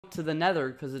to the nether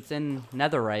because it's in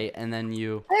netherite, and then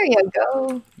There you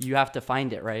go. you have to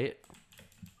find it, right?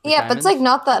 Yeah, but it's like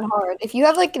not that hard. If you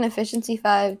have like an efficiency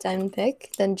 5 diamond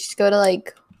pick, then just go to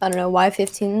like, I don't know,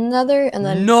 Y15 nether, and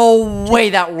then... No way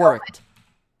that worked.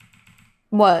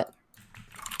 What?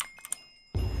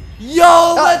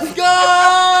 Yo, let's go!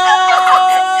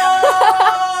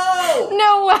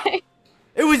 No way.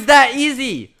 It was that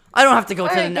easy. I don't have to go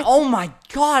to the... Oh my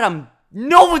god,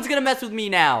 no one's gonna mess with me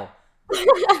now.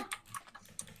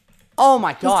 Oh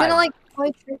my god. He's gonna like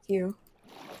probably trick you.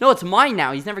 No, it's mine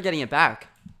now. He's never getting it back.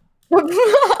 We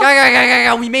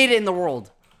made it in the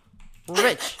world. We're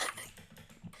rich.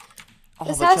 Oh,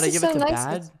 but should I give it to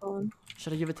Bad?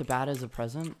 Should I give it to Bad as a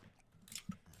present?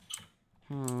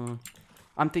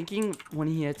 I'm thinking when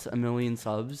he hits 1,000,000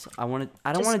 subs, I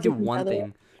don't want to do one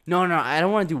thing. No, I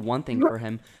don't want to do one thing for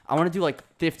him. I want to do like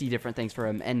 50 different things for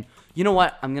him. And you know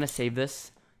what? I'm gonna save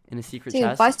this in a secret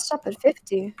chest. Why stop at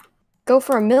 50? Go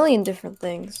for 1,000,000 different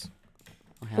things.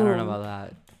 Okay, I don't know about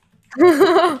that.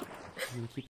 I'm gonna keep